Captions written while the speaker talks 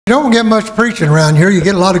don't get much preaching around here. You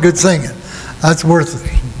get a lot of good singing. That's worth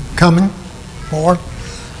coming for.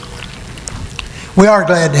 We are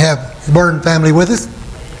glad to have the Burton family with us.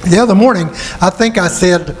 The other morning, I think I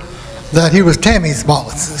said that he was Tammy's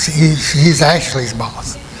boss. He's Ashley's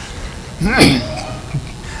boss.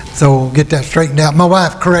 So get that straightened out. My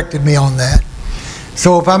wife corrected me on that.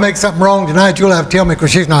 So if I make something wrong tonight, you'll have to tell me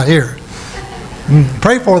because she's not here.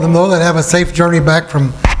 Pray for them, though, that have a safe journey back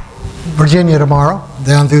from Virginia tomorrow,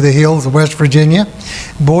 down through the hills of West Virginia.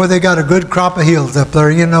 Boy, they got a good crop of hills up there,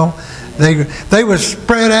 you know. They were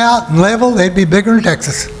spread out and level, they'd be bigger than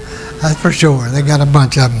Texas. That's for sure. They got a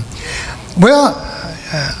bunch of them. Well,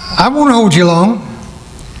 I won't hold you long.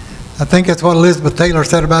 I think that's what Elizabeth Taylor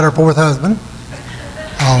said about her fourth husband.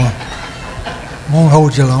 Won't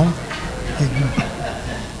hold you long.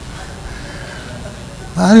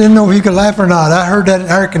 I didn't know if you could laugh or not. I heard that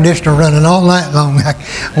air conditioner running all night long.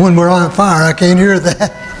 When we're on fire, I can't hear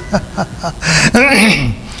that.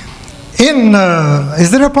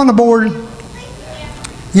 Is it up on the board?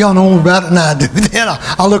 Y'all know more about it than I do. Then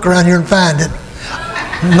I'll look around here and find it.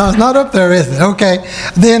 No, it's not up there, is it? Okay.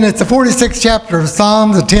 Then it's the 46th chapter of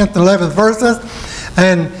Psalms, the 10th and 11th verses.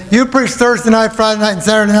 And you preach Thursday night, Friday night, and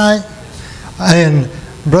Saturday night. And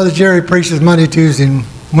Brother Jerry preaches Monday, Tuesday, and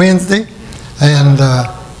Wednesday. And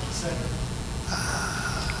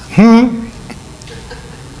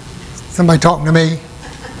somebody talking to me?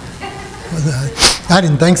 I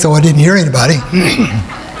didn't think so. I didn't hear anybody.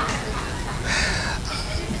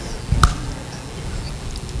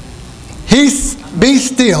 Be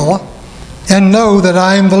still and know that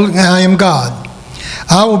I am God.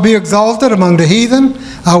 I will be exalted among the heathen.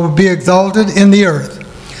 I will be exalted in the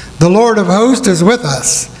earth. The Lord of hosts is with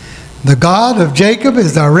us. The God of Jacob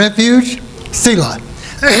is our refuge. Selah.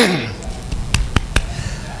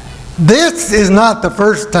 This is not the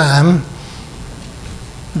first time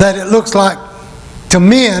that it looks like to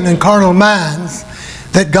men and carnal minds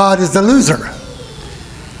that God is the loser.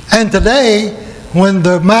 And today, when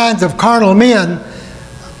the minds of carnal men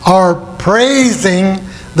are praising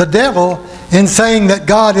the devil and saying that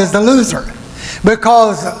God is the loser,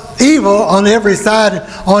 because evil on every side,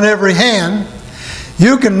 on every hand,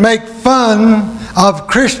 you can make fun of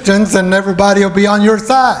Christians and everybody will be on your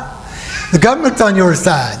side. The government's on your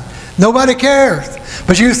side. Nobody cares.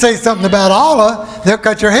 But you say something about Allah, they'll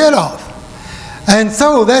cut your head off. And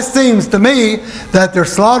so that seems to me that they're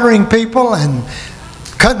slaughtering people and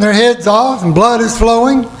cutting their heads off and blood is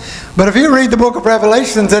flowing. But if you read the book of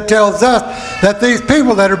Revelations, it tells us that these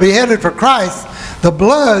people that are beheaded for Christ, the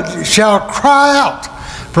blood shall cry out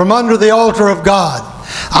from under the altar of God.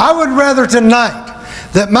 I would rather tonight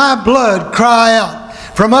that my blood cry out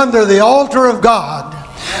from under the altar of God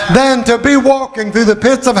than to be walking through the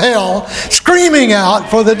pits of hell screaming out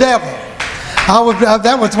for the devil.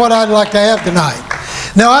 That was what I'd like to have tonight.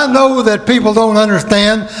 Now I know that people don't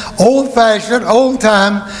understand old-fashioned,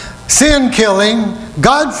 old-time, sin-killing,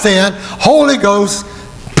 God-sent, Holy Ghost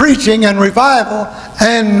preaching and revival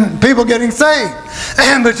and people getting saved.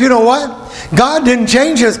 But you know what? God didn't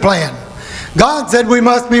change His plan. God said we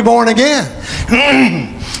must be born again.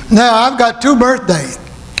 Now I've got 2 birthdays.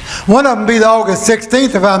 One of them will be the August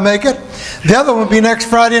 16th if I make it. The other one will be next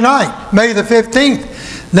Friday night, May the 15th.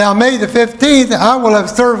 Now, May the 15th, I will have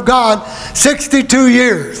served God 62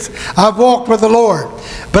 years. I've walked with the Lord.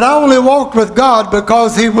 But I only walked with God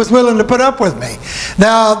because He was willing to put up with me.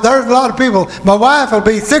 Now, there's a lot of people. My wife will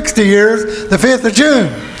be 60 years the 5th of June.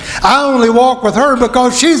 I only walk with her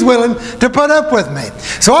because she's willing to put up with me.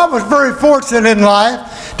 So I was very fortunate in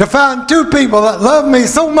life to find 2 people that love me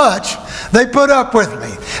so much they put up with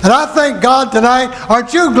me. And I thank God tonight.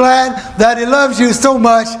 Aren't you glad that He loves you so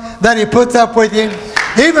much that He puts up with you?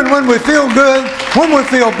 Even when we feel good, when we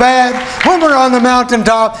feel bad, when we're on the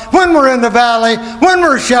mountaintop, when we're in the valley, when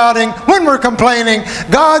we're shouting, when we're complaining,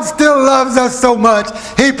 God still loves us so much,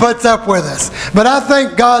 He puts up with us. But I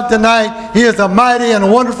thank God tonight, He is a mighty and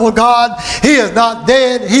a wonderful God. He is not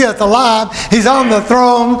dead, He is alive. He's on the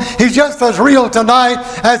throne. He's just as real tonight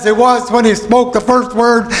as He was when He spoke the first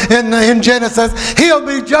word in Genesis. He'll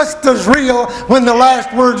be just as real when the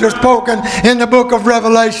last words are spoken in the book of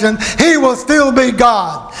Revelation. He will still be God.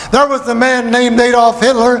 There was a man named Adolf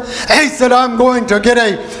Hitler. He said, I'm going to get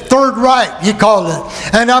a Third Reich, he called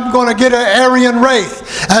it. And I'm going to get an Aryan race.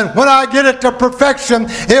 And when I get it to perfection,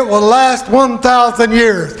 it will last 1,000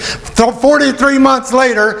 years. So 43 months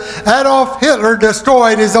later, Adolf Hitler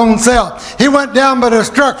destroyed his own self. He went down by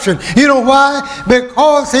destruction. You know why?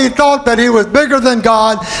 Because he thought that he was bigger than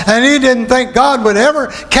God, and he didn't think God would ever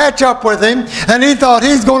catch up with him, and he thought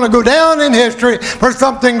he's going to go down in history for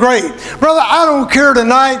something great. Brother, I don't care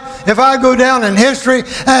tonight if I go down in history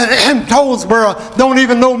and Tollsboro don't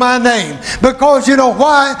even know my name. Because you know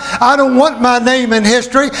why? I don't want my name in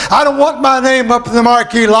history. I don't want my name up in the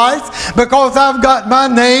marquee lights, because I've got my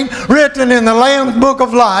name written in the Lamb's Book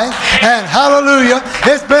of Life. And hallelujah,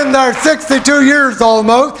 it's been there 62 years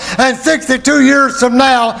almost, and 62 years from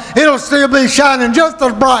now it'll still be shining just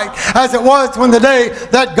as bright as it was when the day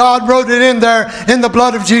that God wrote it in there in the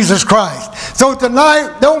blood of Jesus Christ. So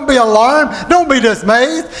tonight, don't be alarmed, don't be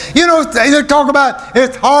dismayed. You know, they talk about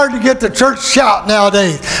it's hard to get the church shout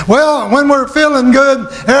nowadays. Well, when we're feeling good,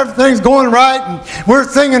 everything's going right, and we're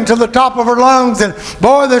singing to the top of our lungs, and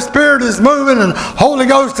boy, the Spirit is moving and Holy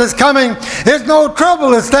Ghost is coming. It's no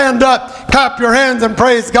trouble to stand up, clap your hands, and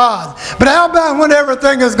praise God. But how about when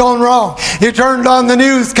everything has gone wrong? You turned on the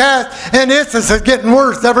newscast, and ISIS is getting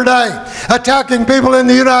worse every day, attacking people in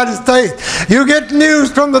the United States. You get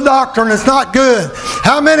news from the doctor, and it's not good.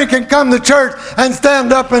 How many can come to church and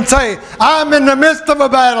stand up and say, I'm in the midst of a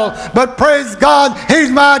battle, but praise God,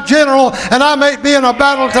 He's my general, and I may be in a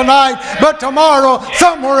battle tonight, but tomorrow,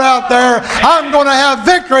 somewhere out there, I'm going to have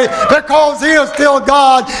victory, because He is still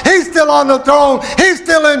God. He's still on the throne. He's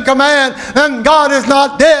still in command, and God is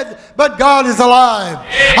not dead, but God is alive.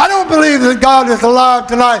 I don't believe that God is alive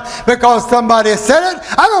tonight because somebody said it.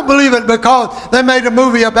 I don't believe it because they made a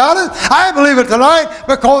movie about it. I believe it tonight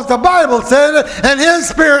because the Bible says it, and His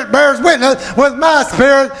Spirit bears witness with my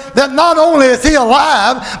spirit that not only is He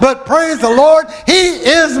alive, but praise the Lord, He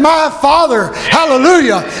is my Father.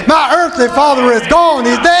 Hallelujah. My earthly father is gone.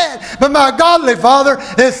 He's dead. But my godly Father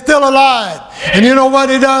is still alive. And you know what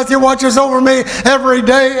He does? He watches over me every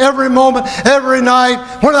day, every moment, every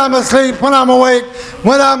night, when I'm asleep, when I'm awake,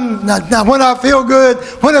 when I feel good,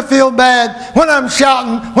 when I feel bad, when I'm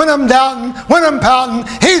shouting, when I'm doubting, when I'm pouting.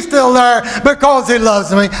 He's still there because He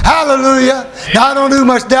loves me. Hallelujah. Now, I don't do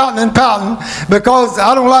much doubting and pouting because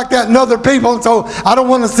I don't like that in other people, so I don't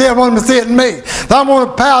want to see it. I want them to see it in me. If I want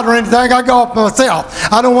to pout or anything, I go off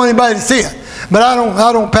myself. I don't want anybody to see it. But I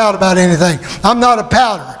don't pout about anything. I'm not a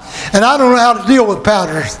pouter. And I don't know how to deal with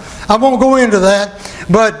pouters. I won't go into that.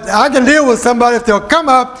 But I can deal with somebody if they'll come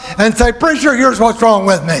up and say, preacher, here's what's wrong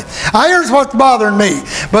with me. Here's what's bothering me.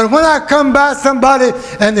 But when I come by somebody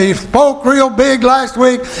and they spoke real big last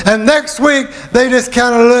week, and next week they just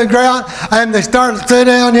kind of look around and they start to sit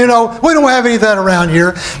down, you know, we don't have any of that around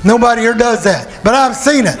here. Nobody here does that. But I've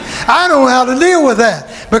seen it. I don't know how to deal with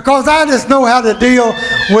that because I just know how to deal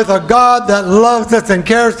with a God that loves us and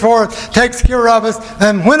cares for us, takes care of us.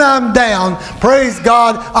 And when I'm down, praise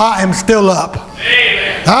God, I am still up.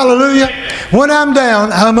 Amen. Hallelujah. Amen. When I'm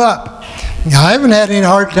down, I'm up. I haven't had any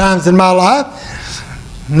hard times in my life.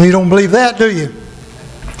 You don't believe that, do you?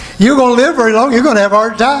 You're going to live very long, you're going to have a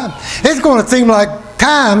hard time. It's going to seem like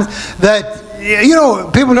times that, you know,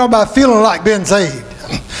 people talk about feeling like being saved.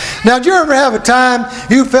 Now, did you ever have a time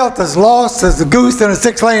you felt as lost as a goose in a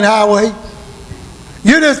 6-lane highway?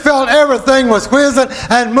 You just felt everything was whizzing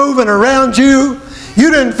and moving around you. You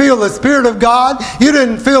didn't feel the Spirit of God. You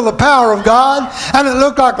didn't feel the power of God. And it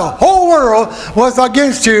looked like the whole world was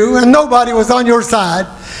against you and nobody was on your side.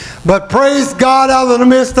 But praise God, out of the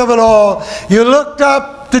midst of it all, you looked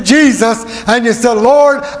up to Jesus and you said,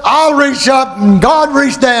 Lord, I'll reach up, and God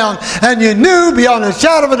reached down, and you knew beyond a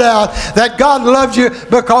shadow of a doubt that God loves you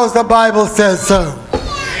because the Bible says so.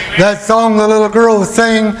 That song the little girl was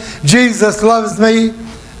singing, Jesus loves me.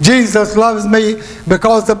 Jesus loves me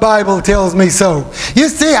because the Bible tells me so. You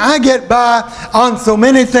see, I get by on so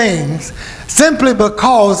many things simply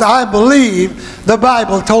because I believe the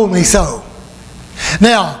Bible told me so.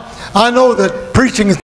 Now, I know that preaching is